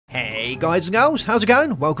Hey guys and girls, how's it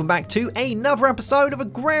going? Welcome back to another episode of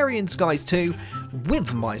Agrarian Skies 2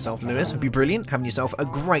 with myself, Lewis. Hope you're brilliant, having yourself a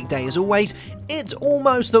great day as always. It's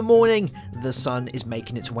almost the morning, the sun is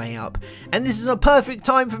making its way up, and this is a perfect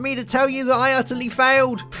time for me to tell you that I utterly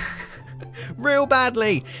failed. Real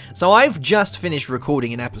badly. So I've just finished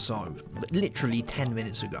recording an episode, literally 10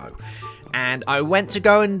 minutes ago. And I went to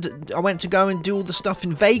go and do all the stuff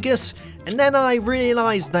in Vegas, and then I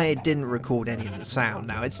realised that it didn't record any of the sound.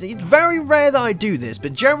 Now, it's very rare that I do this,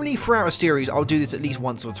 but generally throughout a series, I'll do this at least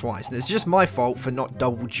once or twice. And it's just my fault for not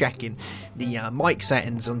double checking the mic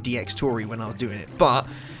settings on DX Tory when I was doing it. But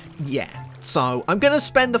yeah. So, I'm going to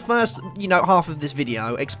spend the first, half of this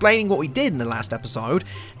video explaining what we did in the last episode,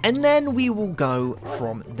 and then we will go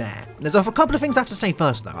from there. There's a couple of things I have to say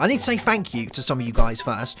first, though. I need to say thank you to some of you guys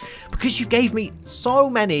first, because you gave me so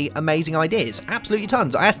many amazing ideas. Absolutely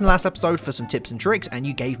tons. I asked in the last episode for some tips and tricks, and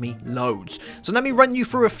you gave me loads. So let me run you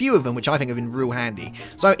through a few of them, which I think have been real handy.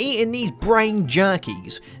 So, eating these brain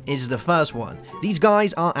jerkies is the first one. These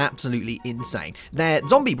guys are absolutely insane. They're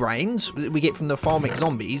zombie brains that we get from the farming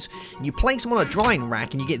zombies. You place them on a drying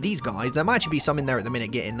rack and you get these guys. There might actually be some in there at the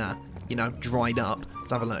minute getting, dried up.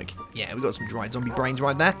 Let's have a look. Yeah, we got some dried zombie brains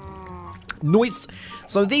right there. Nice.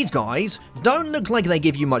 So these guys don't look like they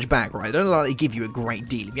give you much back, right? They don't look like they give you a great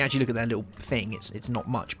deal. If you actually look at their little thing, it's not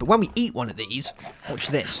much. But when we eat one of these, watch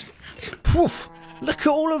this. Poof. Look at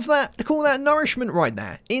all of that. Look at all that nourishment right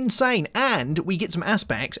there. Insane. And we get some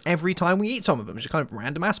aspects every time we eat some of them. Just kind of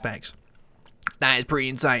random aspects. That is pretty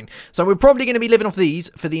insane. So we're probably going to be living off these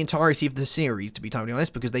for the entirety of the series, to be totally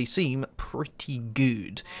honest, because they seem pretty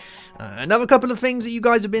good. Another couple of things that you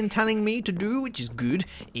guys have been telling me to do, which is good,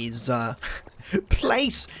 is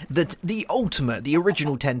place the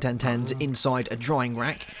original 10-10-10s inside a drying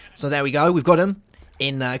rack. So there we go. We've got them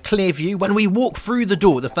in clear view. When we walk through the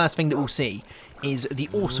door, the first thing that we'll see is the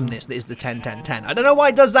awesomeness that is the 10-10-10. I don't know why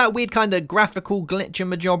it does that weird kind of graphical glitch in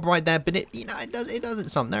my job right there, but it does it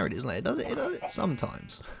some. There it is. It does it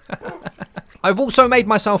sometimes. I've also made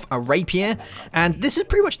myself a rapier, and this is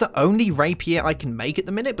pretty much the only rapier I can make at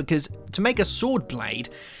the minute, because to make a sword blade,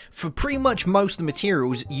 for pretty much most of the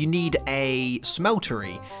materials, you need a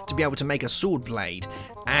smeltery to be able to make a sword blade,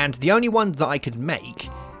 and the only one that I could make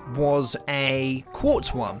was a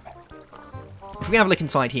quartz one. If we have a look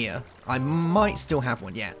inside here, I might still have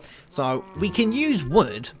one, yeah. So, we can use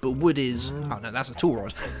wood, but wood is... Oh, no, that's a tool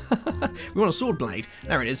rod. We want a sword blade.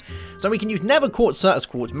 There it is. So, we can use Nether Quartz, Certus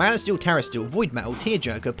Quartz, Mana Steel, Terra Steel, Void Metal,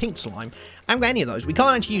 Tearjerker, Pink Slime. I haven't got any of those. We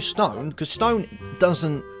can't actually use stone, because stone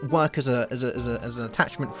doesn't work as an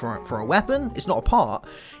attachment for a weapon. It's not a part.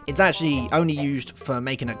 It's actually only used for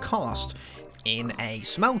making a cast in a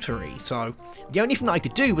smeltery. So the only thing that I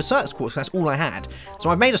could do was Certus Quartz. That's all I had.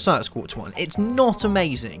 So I've made a Certus Quartz one. It's not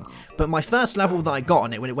amazing, but my first level that I got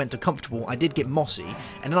on it, when it went to comfortable, I did get mossy,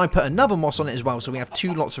 and then I put another moss on it as well, so we have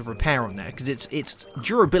two lots of repair on there, because its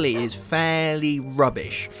durability is fairly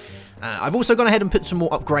rubbish. I've also gone ahead and put some more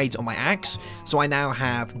upgrades on my axe, so I now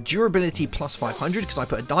have durability plus 500 because I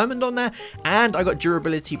put a diamond on there, and I got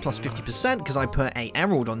durability plus 50% because I put a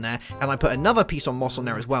emerald on there, and I put another piece on moss on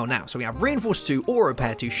there as well now. So we have reinforced 2, auto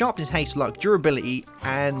repair 2, sharpness, haste, luck, durability,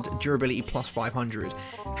 and durability plus 500.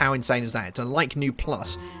 How insane is that? It's a like new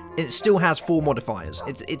plus. It still has 4 modifiers.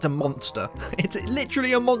 It's a monster. It's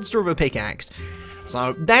literally a monster of a pickaxe.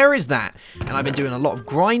 So there is that, and I've been doing a lot of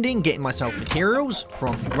grinding, getting myself materials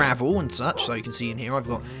from gravel and such. So you can see in here I've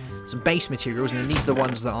got some base materials, and then these are the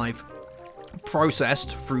ones that I've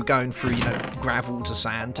processed through going through, gravel to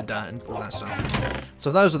sand to dirt and all that stuff.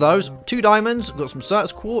 So those are those. 2 diamonds, got some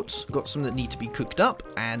Certus Quartz, got some that need to be cooked up,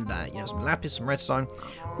 and some lapis, some redstone,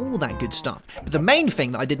 all that good stuff. But the main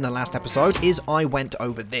thing that I did in the last episode is I went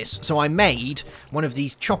over this. So I made one of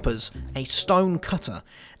these choppers, a stone cutter.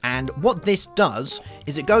 And what this does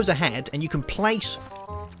is it goes ahead and you can place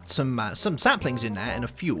some saplings in there and a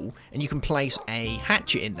fuel, and you can place a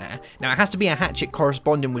hatchet in there. Now it has to be a hatchet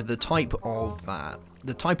corresponding with the type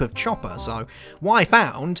of chopper. So what I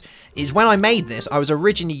found is when I made this, I was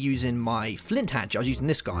originally using my flint hatchet. I was using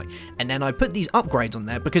this guy, and then I put these upgrades on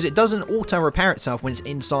there because it doesn't auto repair itself when it's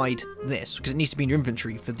inside this, because it needs to be in your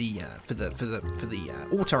inventory for the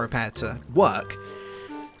auto repair to work.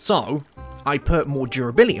 So I put more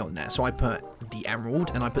durability on there. So I put the emerald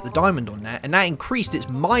and I put the diamond on there, and that increased its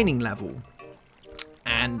mining level.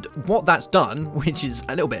 And what that's done, which is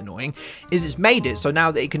a little bit annoying, is it's made it so now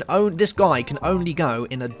that this guy can only go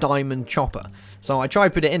in a diamond chopper. So I tried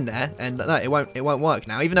to put it in there, and no, it won't work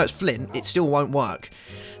now. Even though it's flint, it still won't work.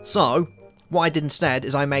 So what I did instead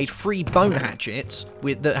is I made 3 bone hatchets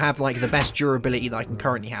that have like the best durability that I can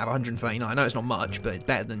currently have, 139. I know it's not much, but it's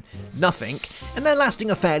better than nothing, and they're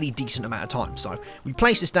lasting a fairly decent amount of time. So we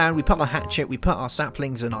place this down, we put our hatchet, we put our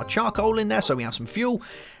saplings and our charcoal in there so we have some fuel,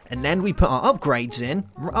 and then we put our upgrades in.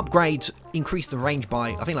 Upgrades increase the range by,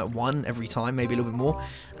 I think, like 1 every time, maybe a little bit more.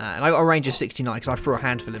 And I got a range of 69 because I threw a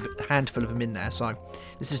handful of them in there. So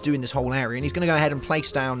this is doing this whole area. And he's going to go ahead and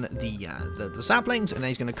place down the saplings, and then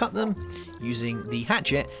he's going to cut them using the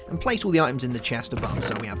hatchet and place all the items in the chest above.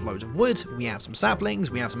 So we have loads of wood, we have some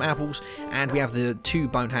saplings, we have some apples, and we have the 2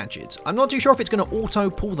 bone hatchets. I'm not too sure if it's going to auto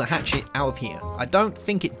pull the hatchet out of here. I don't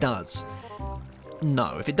think it does.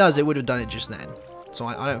 No, if it does, it would have done it just then. So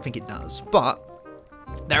I don't think it does, but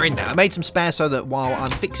they're in there. I made some spare so that while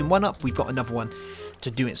I'm fixing one up, we've got another one to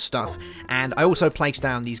do its stuff. And I also placed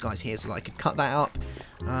down these guys here so that I could cut that up.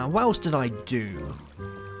 What else did I do?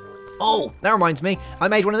 Oh, that reminds me. I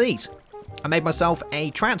made one of these. I made myself a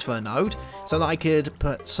transfer node so that I could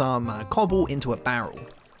put some cobble into a barrel.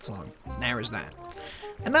 So there is that.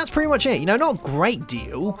 And that's pretty much it. You know, not a great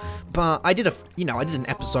deal, but I did an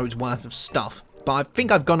episode's worth of stuff. But I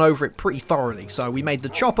think I've gone over it pretty thoroughly. So we made the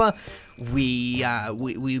chopper, we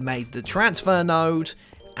made the transfer node,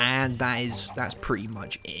 and that's pretty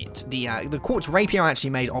much it. The quartz rapier I actually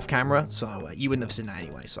made off camera, so you wouldn't have seen that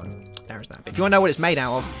anyway. So there's that. But if you want to know what it's made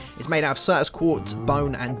out of, it's made out of Certus quartz,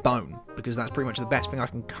 bone, and bone, because that's pretty much the best thing I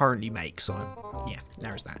can currently make. So yeah,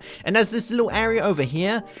 there's that. And there's this little area over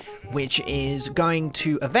here, which is going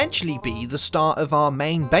to eventually be the start of our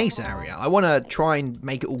main base area. I want to try and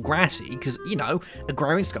make it all grassy, because, you know,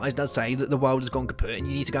 Agrarian Skies does say that the world has gone kaput, and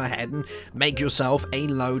you need to go ahead and make yourself a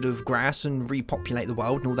load of grass and repopulate the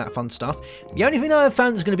world and all that fun stuff. The only thing I've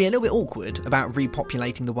found is going to be a little bit awkward about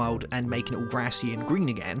repopulating the world and making it all grassy and green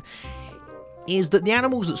again is that the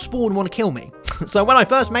animals that spawn want to kill me. So when I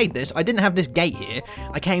first made this, I didn't have this gate here.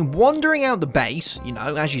 I came wandering out the base, you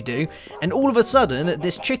know, as you do, and all of a sudden,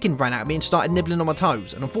 this chicken ran at me and started nibbling on my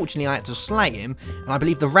toes, and unfortunately I had to slay him, and I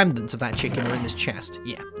believe the remnants of that chicken are in this chest.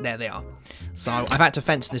 Yeah, there they are. So I've had to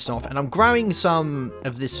fence this off, and I'm growing some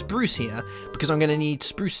of this spruce here, because I'm going to need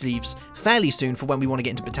spruce leaves fairly soon for when we want to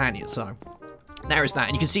get into Britannia, so there is that.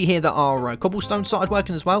 And you can see here that our cobblestone started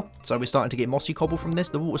working as well. So we're starting to get mossy cobble from this.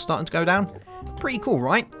 The water's starting to go down. Pretty cool,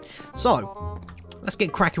 right? So let's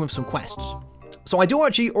get cracking with some quests. So I do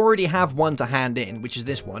actually already have one to hand in, which is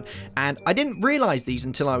this one. And I didn't realise these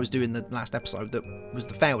until I was doing the last episode, that was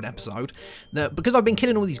the failed episode, that because I've been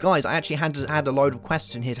killing all these guys, I actually had a load of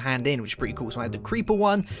quests in here to hand in, which is pretty cool. So I had the creeper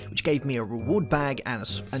one, which gave me a reward bag and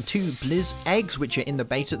 2 blizz eggs, which are in the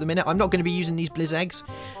base at the minute. I'm not going to be using these blizz eggs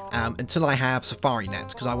until I have safari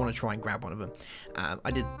nets, because I want to try and grab one of them. I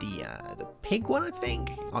did the pig one, I think.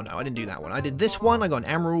 Oh no, I didn't do that one. I did this one. I got an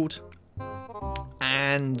emerald,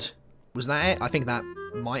 and was that it? I think that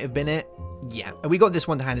might have been it. Yeah, and we got this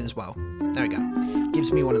one to hand in as well. There we go.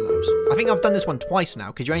 Gives me one of those. I think I've done this one twice now,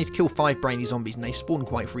 because you only have to kill 5 brainy zombies, and they spawn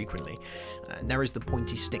quite frequently. And there is the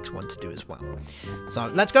pointy sticks one to do as well. So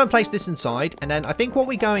let's go and place this inside, and then I think what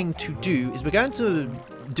we're going to do is we're going to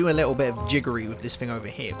do a little bit of jiggery with this thing over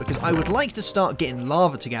here, because I would like to start getting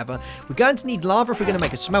lava together. We're going to need lava if we're going to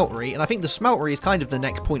make a smeltery, and I think the smeltery is kind of the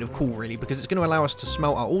next point of call, really, because it's going to allow us to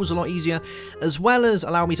smelt our ores a lot easier, as well as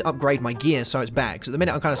allow me to upgrade my gear so it's better, because at the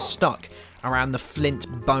minute I'm kind of stuck around the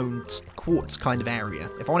flint, bone, quartz kind of area.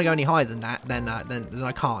 If I want to go any higher than that, then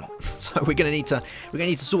I can't. So we're gonna need to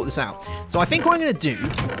sort this out. So I think what I'm gonna do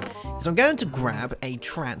is I'm going to grab a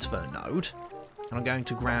transfer node, and I'm going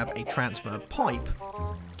to grab a transfer pipe,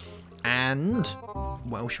 and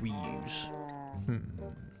what else should we use?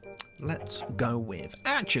 Let's go with,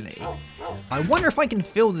 actually, I wonder if I can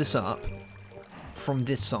fill this up from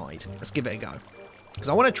this side. Let's give it a go, because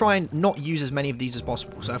I want to try and not use as many of these as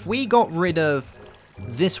possible. So if we got rid of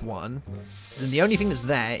this one, then the only thing that's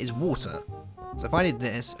there is water. So if I did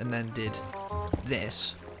this and then did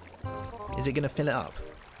this, is it going to fill it up?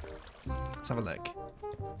 Let's have a look.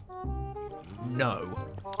 No.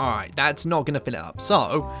 Alright, that's not going to fill it up.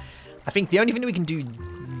 So I think the only thing that we can do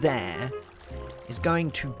there is going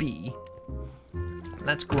to be,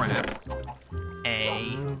 let's grab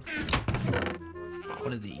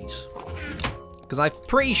one of these, because I'm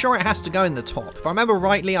pretty sure it has to go in the top. If I remember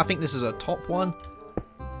rightly, I think this is a top one.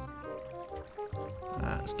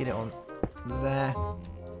 Let's get it on there.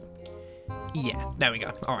 Yeah, there we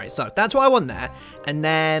go. Alright, so that's what I want there. And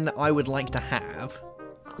then I would like to have,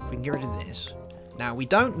 if we can get rid of this. Now, we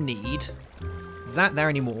don't need that there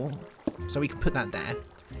anymore, so we can put that there.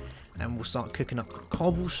 And we'll start cooking up the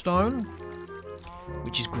cobblestone,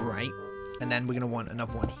 which is great. And then we're going to want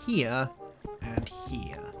another one here and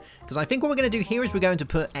here. Because I think what we're going to do here is we're going to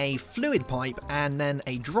put a fluid pipe and then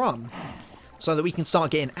a drum, so that we can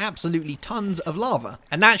start getting absolutely tons of lava.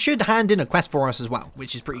 And that should hand in a quest for us as well,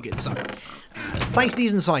 which is pretty good. So, let's place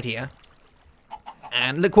these inside here.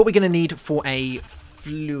 And look what we're going to need for a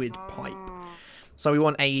fluid pipe. So we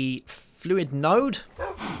want a fluid node,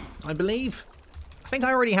 I believe. I think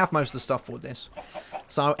I already have most of the stuff for this.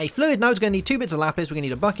 So a fluid node is going to need 2 bits of lapis. We're going to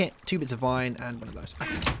need a bucket, 2 bits of iron, and one of those.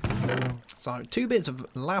 Okay. So 2 bits of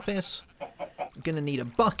lapis. I'm going to need a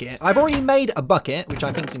bucket. I've already made a bucket, which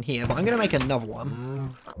I think is in here, but I'm going to make another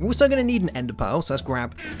one. We're also going to need an ender pearl, so let's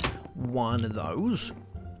grab one of those.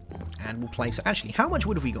 And we'll place it. Actually, how much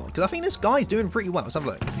wood have we got? Because I think this guy's doing pretty well. Let's have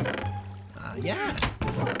a look. Yeah.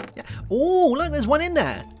 Oh, look, there's one in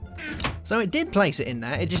there. So it did place it in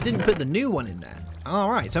there. It just didn't put the new one in there.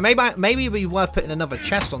 Alright, so maybe it'd be worth putting another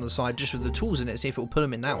chest on the side just with the tools in it, see if it'll put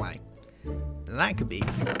them in that way. And that could be...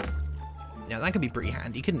 Yeah, that could be pretty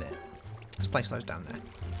handy, couldn't it? Let's place those down there.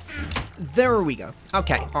 There we go.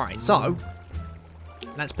 Okay, alright, so...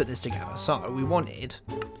 Let's put this together. So, we wanted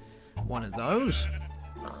one of those.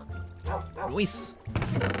 Nice.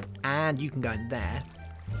 And you can go in there.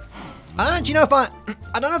 I don't know, do you know if I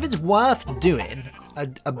don't know if it's worth doing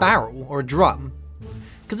a barrel or a drum.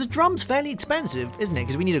 Because the drum's fairly expensive, isn't it?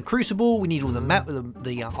 Because we need a crucible, we need all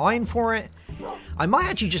the iron for it. I might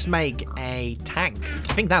actually just make a tank.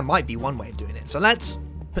 I think that might be one way of doing it. So let's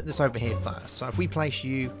put this over here first. So if we place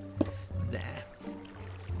you there.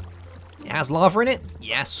 It has lava in it?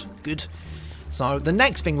 Yes, good. So the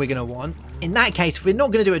next thing we're going to want, in that case, we're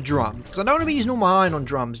not going to do a drum. Because I don't want to be using all my iron on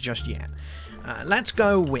drums just yet. Let's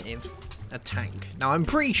go with a tank. Now, I'm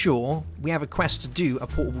pretty sure we have a quest to do a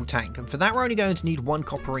portable tank. And for that, we're only going to need 1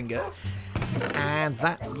 copper ingot. And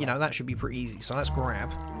that, you know, that should be pretty easy. So let's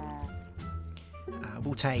grab.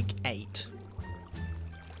 We'll take 8.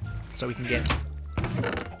 So we can get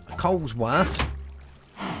a coal's worth.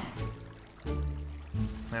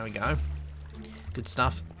 There we go. Good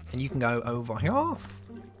stuff. And you can go over here.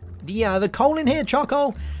 The coal in here,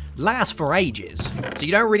 charcoal, lasts for ages. So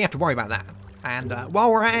you don't really have to worry about that. And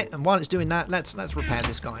while we're at it, and while it's doing that, let's repair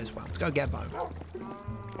this guy as well. Let's go get a bow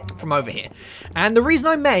from over here. And the reason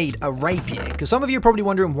I made a rapier, because some of you are probably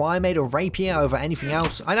wondering why I made a rapier over anything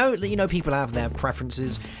else. I know that, you know, people have their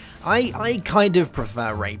preferences. I kind of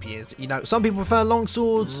prefer rapiers. You know, some people prefer long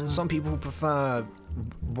swords. Some people prefer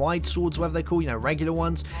wide swords, whatever they're called, you know, regular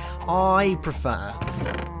ones. I prefer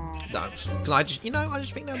those. Because I just think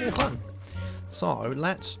they're more fun. So,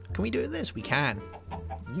 can we do this? We can.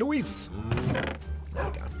 Nice. There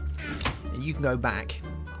we go. And you can go back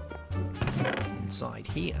inside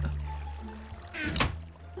here.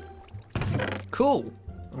 Cool.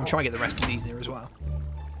 I'm going to try and get the rest of these there as well.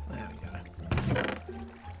 There we go.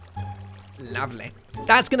 Lovely.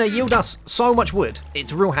 That's going to yield us so much wood.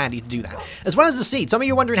 It's real handy to do that. As well as the seeds. Some of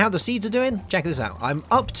you are wondering how the seeds are doing. Check this out. I'm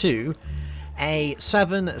up to a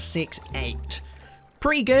 768.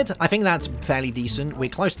 Pretty good. I think that's fairly decent. We're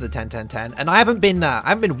close to the 10-10-10, and I haven't been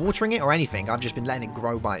watering it or anything. I've just been letting it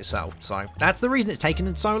grow by itself. So that's the reason it's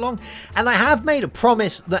taken so long. And I have made a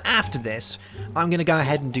promise that after this, I'm going to go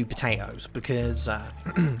ahead and do potatoes because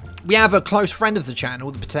we have a close friend of the channel,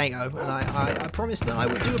 the potato, and I promised that I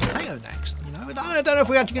would do a potato next. You know, I don't know if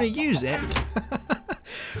we're actually going to use it,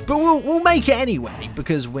 but we'll make it anyway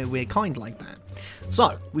because we're kind like that.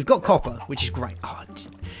 So we've got copper, which is great. Oh,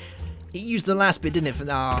 it used the last bit, didn't it?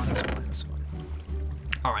 Oh, that's fine, that's fine.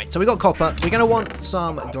 Alright, so we got copper. We're going to want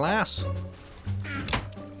some glass.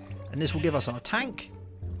 And this will give us our tank.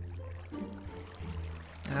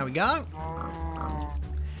 There we go.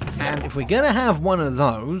 And if we're going to have one of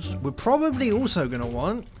those, we're probably also going to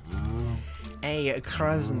want a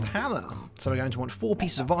crescent hammer. So we're going to want 4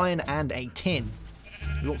 pieces of iron and a tin.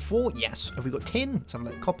 We got 4? Yes. Have we got tin? Let's have a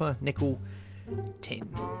look. Copper, nickel,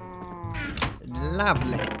 tin.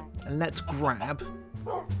 Lovely. And let's grab...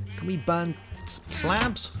 Can we burn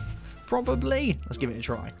slabs? Probably. Let's give it a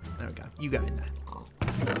try. There we go. You go in there.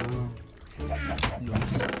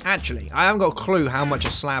 Nice. Actually, I haven't got a clue how much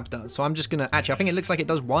a slab does, so I'm just going to... Actually, I think it looks like it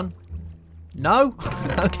does 1. No?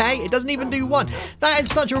 Okay, it doesn't even do 1. That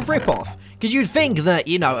is such a rip-off. Because you'd think that,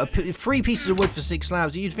 you know, 3 pieces of wood for 6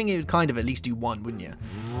 slabs, you'd think it would kind of at least do 1, wouldn't you?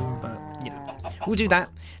 But, you know, we'll do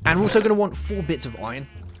that. And we're also going to want 4 bits of iron.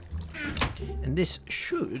 And this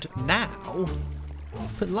should now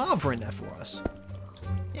put lava in there for us.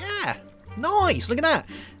 Yeah, nice, look at that.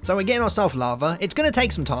 So we're getting ourselves lava. It's going to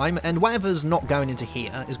take some time, and whatever's not going into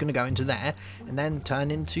here is going to go into there, and then turn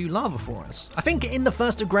into lava for us. I think in the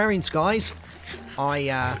first Agrarian Skies,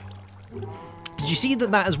 did you see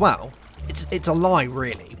that as well? It's a lie,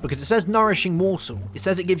 really, because it says nourishing morsel. It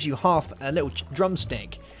says it gives you half a little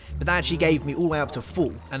drumstick, but that actually gave me all the way up to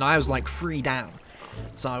full, and I was like 3 down.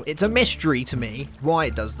 So it's a mystery to me why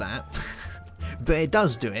it does that, but it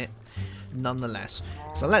does do it nonetheless.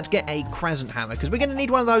 So let's get a crescent hammer, because we're going to need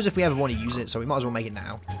one of those if we ever want to use it, so we might as well make it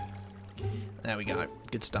now. There we go.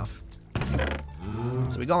 Good stuff.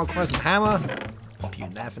 So we got a crescent hammer. Pop you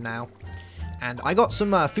in there for now. And I got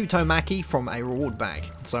some futomaki from a reward bag.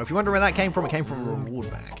 So if you wonder where that came from, it came from a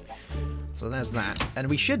reward bag. So there's that. And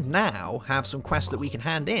we should now have some quests that we can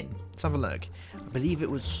hand in. Let's have a look. I believe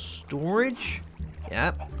it was storage.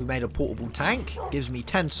 Yeah, we made a portable tank. Gives me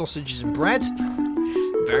 10 sausages and bread.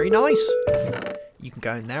 Very nice. You can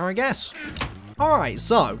go in there, I guess. Alright,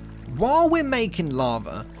 so while we're making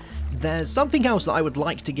lava, there's something else that I would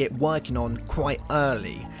like to get working on quite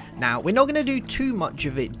early. Now, we're not going to do too much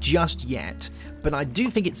of it just yet, but I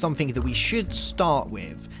do think it's something that we should start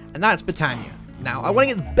with, and that's Britannia. Now, I want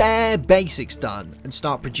to get the bare basics done and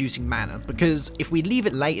start producing mana, because if we leave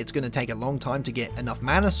it late, it's going to take a long time to get enough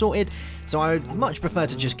mana sorted, so I would much prefer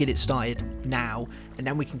to just get it started now, and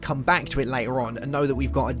then we can come back to it later on and know that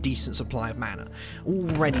we've got a decent supply of mana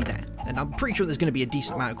already there. And I'm pretty sure there's going to be a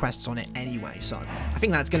decent amount of quests on it anyway, so I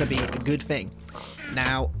think that's going to be a good thing.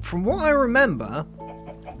 Now, from what I remember,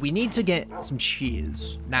 we need to get some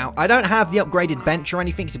shears. Now, I don't have the upgraded bench or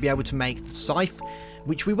anything to be able to make the scythe,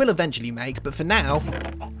 which we will eventually make, but for now,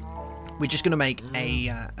 we're just going to make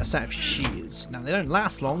a set of shears. Now, they don't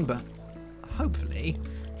last long, but hopefully,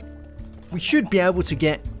 we should be able to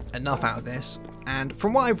get enough out of this. And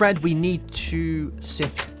from what I've read, we need to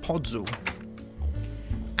sift podzol.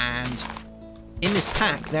 And in this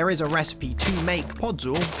pack, there is a recipe to make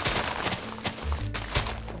podzol,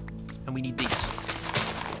 and we need these.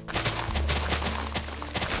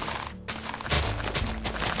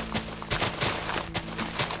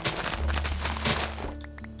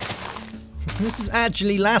 This is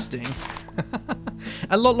actually lasting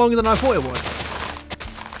a lot longer than I thought it would.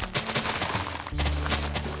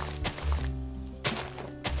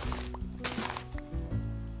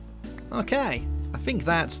 Okay, I think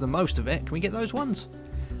that's the most of it. Can we get those ones?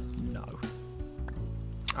 No.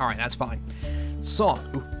 Alright, that's fine. So,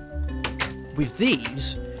 with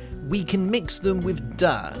these, we can mix them with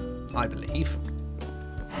dirt, I believe.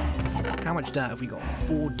 How much dirt have we got?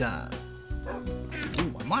 4 dirt.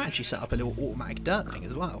 Ooh, I might actually set up a little automatic dirt thing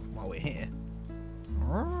as well while we're here.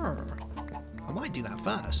 I might do that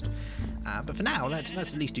first. But for now, let's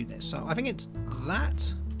at least do this. So I think it's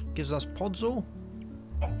that. Gives us podzol.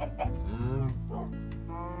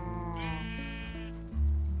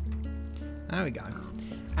 There we go.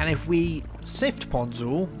 And if we sift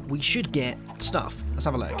podzol, we should get stuff. Let's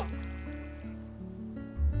have a look.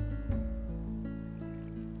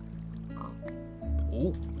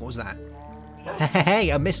 Oh, what was that?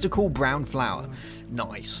 Hey, a mystical brown flower.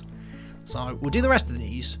 Nice. So we'll do the rest of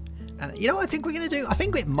these. And you know what I think we're going to do? I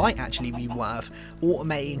think it might actually be worth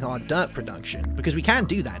automating our dirt production, because we can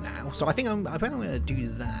do that now. So I think I'm going to do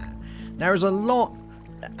that. There is a lot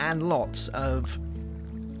and lots of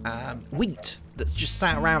wheat that's just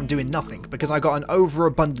sat around doing nothing, because I got an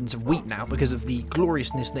overabundance of wheat now because of the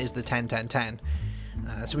gloriousness that is the 10-10-10.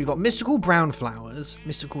 So we've got mystical brown flowers,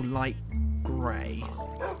 mystical light grey,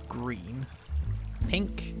 green,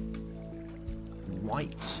 pink,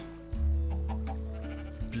 white,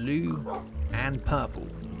 blue, and purple.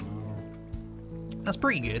 That's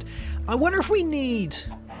pretty good. I wonder if we need...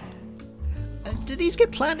 do these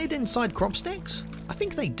get planted inside crop sticks? I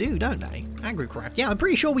think they do, don't they? Agricraft. Yeah, I'm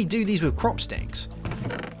pretty sure we do these with crop sticks.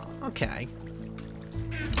 Okay.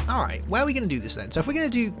 Alright, where are we going to do this then? So if we're going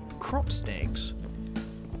to do crop sticks,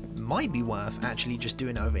 might be worth actually just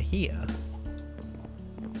doing it over here.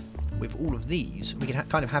 With all of these, we can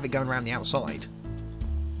kind of have it going around the outside.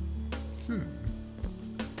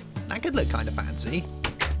 That could look kind of fancy.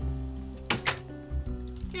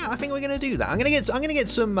 Yeah, I think we're gonna do that. I'm gonna get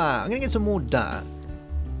some more dirt,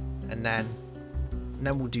 and then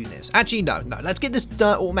we'll do this. Actually, no. Let's get this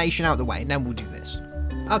dirt automation out of the way, and then we'll do this.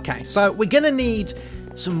 Okay, so we're gonna need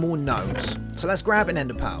some more nodes. So let's grab an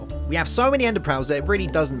ender pearl. We have so many ender pearls that it really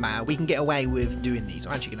doesn't matter. We can get away with doing these.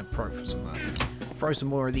 I'm actually gonna throw some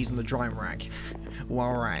more of these on the drying rack.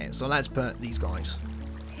 Alright, so let's put these guys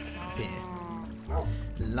up here.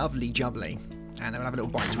 Lovely jubbly. And we'll have a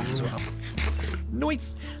little bite to it as well.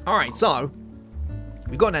 Nice! Alright, so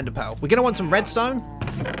we've got an ender pearl. We're going to want some redstone.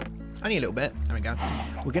 Only a little bit. There we go.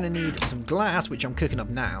 We're going to need some glass, which I'm cooking up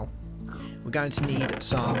now. We're going to need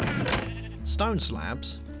some stone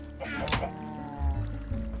slabs.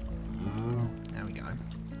 There we go.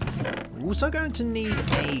 We're also going to need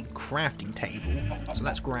a crafting table. So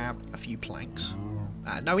let's grab a few planks.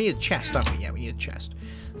 No, we need a chest, don't we? Yeah, we need a chest.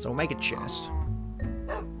 So we'll make a chest.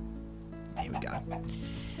 Here we go.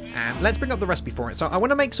 And let's bring up the recipe for it. So I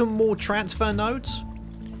want to make some more transfer nodes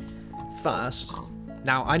first.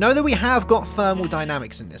 Now, I know that we have got thermal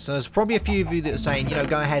dynamics in this. So there's probably a few of you that are saying, you know,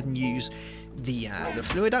 go ahead and use the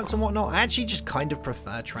fluid ducts and whatnot. I actually just kind of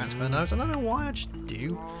prefer transfer nodes. I don't know why, I just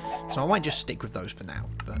do. So I might just stick with those for now.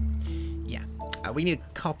 But yeah, we need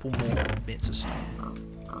a couple more bits of stuff.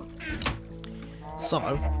 So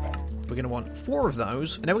we're going to want 4 of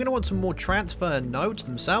those, and then we're going to want some more transfer nodes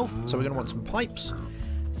themselves. So we're going to want some pipes.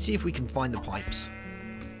 Let's see if we can find the pipes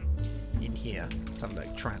in here. Let's have a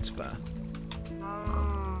look. Transfer.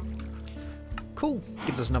 Cool.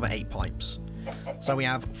 Gives us another 8 pipes. So we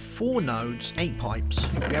have 4 nodes, 8 pipes.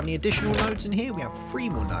 Do we have any additional nodes in here? We have 3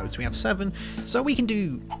 more nodes. We have 7. So we can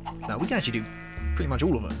do... No, we can actually do pretty much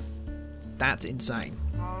all of them. That's insane.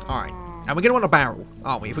 Alright. And we're going to want a barrel,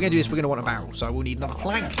 aren't we? If we're going to do this, we're going to want a barrel. So we'll need another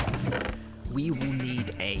plank. We will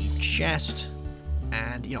need a chest.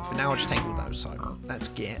 And, you know, for now, I'll just take all those. So let's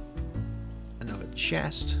get another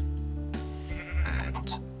chest.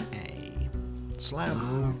 And a slab.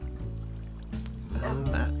 And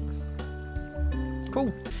that.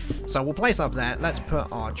 Cool. So we'll place up there. Let's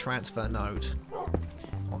put our transfer node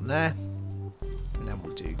on there. And then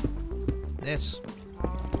we'll do this.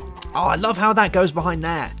 Oh, I love how that goes behind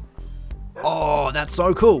there. Oh, that's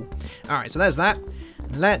so cool. Alright, so there's that.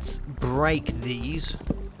 Let's break these.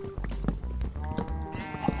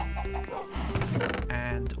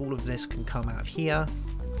 And all of this can come out of here.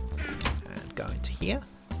 And go into here.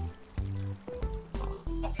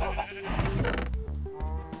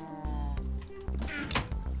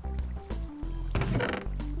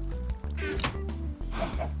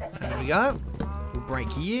 There we go. We'll break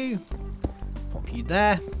you. Pop you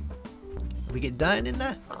there. We get dirt in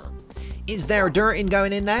there. Is there a dirt in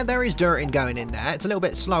going in there? There is dirt in going in there. It's a little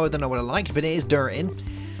bit slower than I would have liked, but it is dirt in.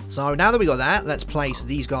 So now that we got that, let's place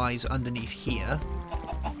these guys underneath here.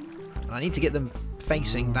 I need to get them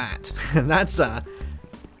facing that. That's going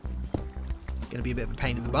to be a bit of a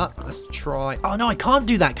pain in the butt. Let's try. Oh no, I can't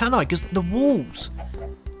do that, can I? Because the walls.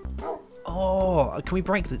 Oh, can we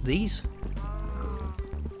break these?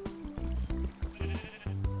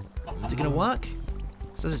 Is it going to work?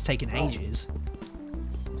 It says it's taking ages.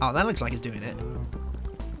 Oh, that looks like it's doing it.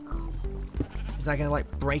 Is that going to, like,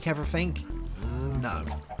 break everything? No.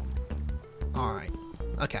 Alright.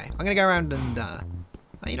 Okay. I'm going to go around and,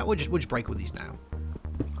 you know, we'll just break all these now.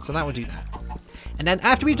 So that will do that. And then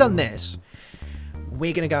after we've done this,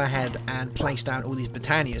 we're going to go ahead and place down all these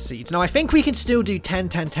Britannia seeds. Now, I think we can still do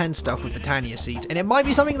 10-10-10 stuff with Britannia seeds. And it might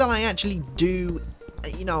be something that I actually do,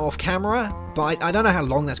 you know, off camera. But I don't know how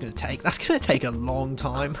long that's going to take. That's going to take a long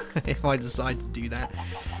time if I decide to do that.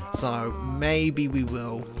 So maybe we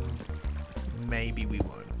will. Maybe we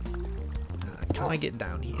won't. Can I get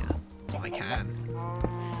down here? I can.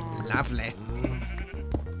 Lovely.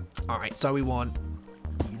 Alright, so we want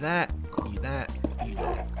you there, you there, you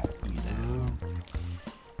there, you there.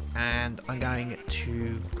 And I'm going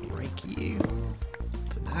to break you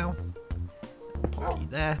for now. Pop you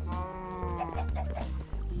there.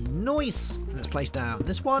 Nice! Let's place down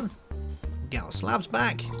this one. Get our slabs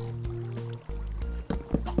back.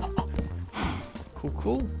 Cool,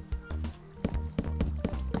 cool.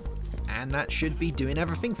 And that should be doing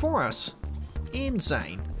everything for us.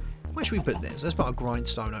 Insane. Where should we put this? Let's put a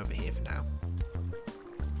grindstone over here for now.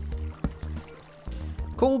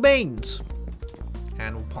 Cool beans.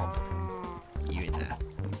 And we'll pop you in there.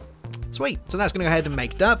 Sweet. So that's going to go ahead and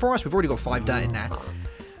make dirt for us. We've already got 5 dirt in there,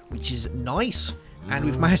 which is nice. And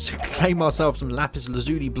we've managed to claim ourselves some lapis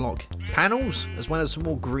lazuli block panels, as well as some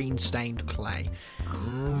more green stained clay.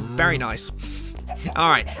 Very nice.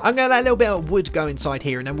 Alright, I'm going to let a little bit of wood go inside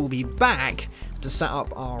here, and then we'll be back to set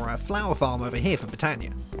up our flower farm over here for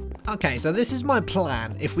Britannia. Okay, so this is my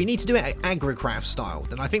plan. If we need to do it agricraft style,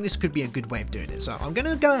 then I think this could be a good way of doing it. So I'm going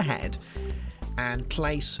to go ahead and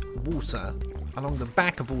place water along the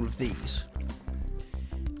back of all of these.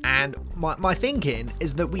 And my thinking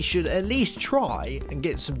is that we should at least try and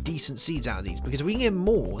get some decent seeds out of these, because if we can get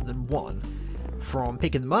more than one from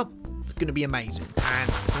picking them up, it's going to be amazing.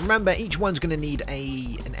 And remember, each one's going to need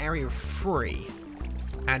an area of 3,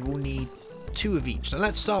 and we'll need 2 of each. So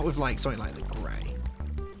let's start with like something like the grey.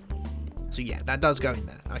 So yeah, that does go in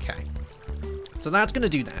there. Okay, so that's going to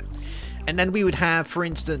do that. And then we would have, for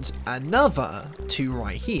instance, another 2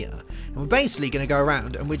 right here. And we're basically going to go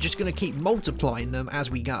around and we're just going to keep multiplying them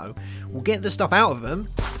as we go. We'll get the stuff out of them,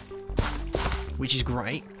 which is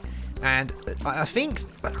great. And I think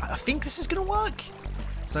this is going to work.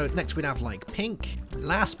 So next we'd have like pink.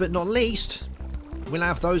 Last but not least, we'll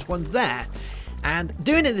have those ones there. And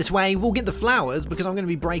doing it this way, we'll get the flowers because I'm going to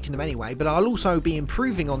be breaking them anyway, but I'll also be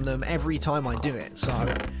improving on them every time I do it. So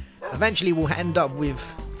eventually we'll end up with,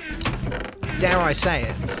 dare I say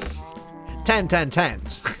it, 10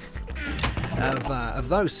 10s of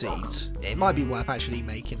those seeds. It might be worth actually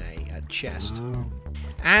making a chest.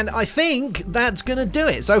 And I think that's going to do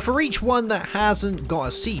it. So for each one that hasn't got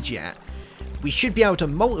a seed yet, we should be able to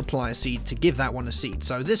multiply a seed to give that one a seed.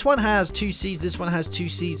 So this one has 2 seeds, this one has 2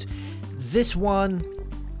 seeds. This one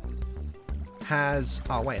has...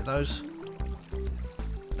 Oh, wait, are those...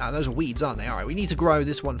 Oh, those are weeds, aren't they? Alright, we need to grow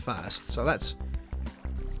this one first. So let's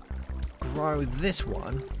grow this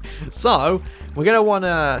one. So, we're going to want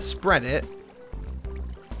to spread it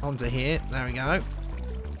onto here. There we go.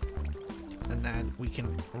 And then we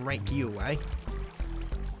can rake you away.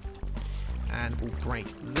 And we'll break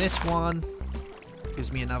this one.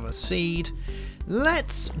 Gives me another seed.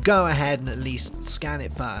 Let's go ahead and at least scan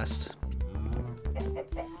it first.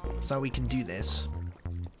 So we can do this.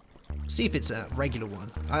 See if it's a regular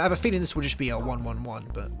one. I have a feeling this will just be a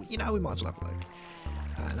 111, but you know, we might as well have a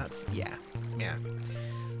look. That's, yeah.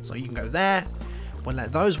 So you can go there. We'll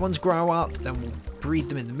let those ones grow up, then we'll breed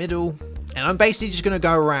them in the middle. And I'm basically just going to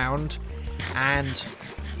go around and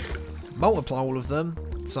multiply all of them.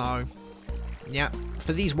 So, yeah,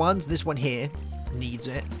 for these ones, this one here needs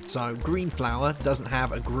it. So green flower doesn't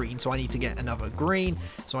have a green, so I need to get another green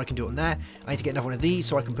so I can do it on there. I need to get another one of these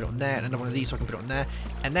so I can put it on there, and another one of these so I can put it on there.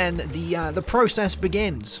 And then the process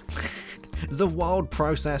begins. The wild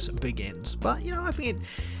process begins. But you know, I think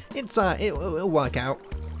it'll work out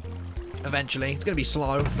eventually. It's gonna be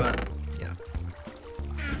slow, but yeah,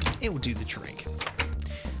 it will do the trick.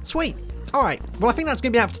 Sweet. Alright, well I think that's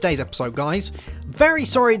going to be it for today's episode, guys. Very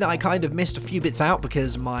sorry that I kind of missed a few bits out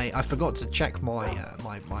because I forgot to check my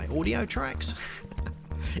my audio tracks.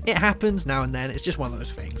 It happens now and then, it's just one of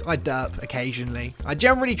those things. I derp occasionally. I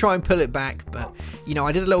generally try and pull it back, but you know,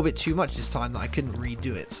 I did a little bit too much this time that I couldn't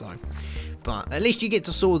redo it, so. But at least you get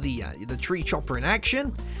to saw the tree chopper in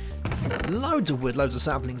action. Loads of wood, loads of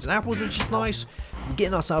saplings and apples, which is nice. We're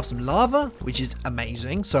getting ourselves some lava, which is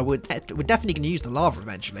amazing. So we're definitely going to use the lava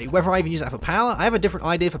eventually. Whether I even use that for power, I have a different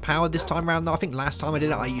idea for power this time around though. I think last time I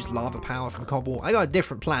did it, I used lava power from cobble. I got a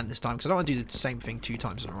different plan this time because I don't want to do the same thing 2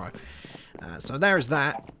 times in a row. So there's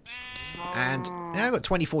that. And yeah, I've got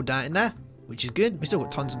 24 dirt in there, which is good. We still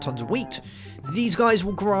got tons and tons of wheat. These guys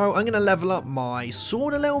will grow. I'm going to level up my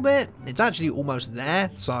sword a little bit. It's actually almost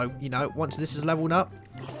there. So, you know, once this is leveled up,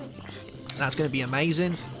 that's going to be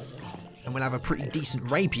amazing. And we'll have a pretty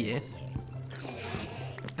decent rapier.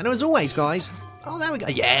 And as always, guys... Oh, there we go.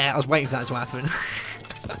 Yeah, I was waiting for that to happen.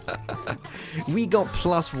 We got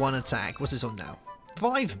 +1 attack. What's this on now?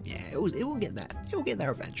 5? Yeah, it will get there. It will get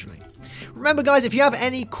there eventually. Remember, guys, if you have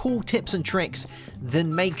any cool tips and tricks,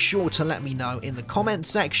 then make sure to let me know in the comments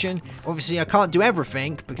section. Obviously, I can't do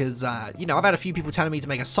everything because, you know, I've had a few people telling me to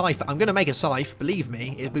make a scythe. I'm going to make a scythe, believe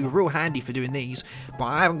me. It'll be real handy for doing these, but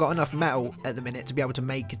I haven't got enough metal at the minute to be able to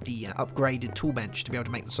make the upgraded tool bench to be able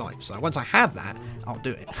to make the scythe. So once I have that, I'll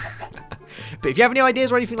do it. But if you have any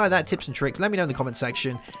ideas or anything like that, tips and tricks, let me know in the comments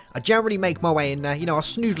section. I generally make my way in there. You know, I'll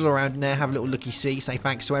snoodle around in there, have a little looky-see, say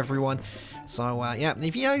thanks to everyone. So, yeah,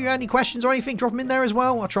 if you know you have any questions or anything, drop them in there as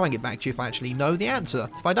well. I'll try and get back to you if I actually know the answer.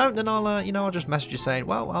 If I don't, then I'll, you know, I'll just message you saying,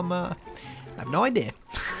 well, I have no idea.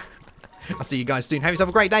 I'll see you guys soon. Have yourself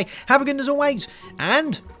a great day. Have a good one as always.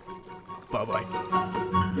 And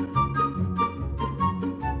bye-bye.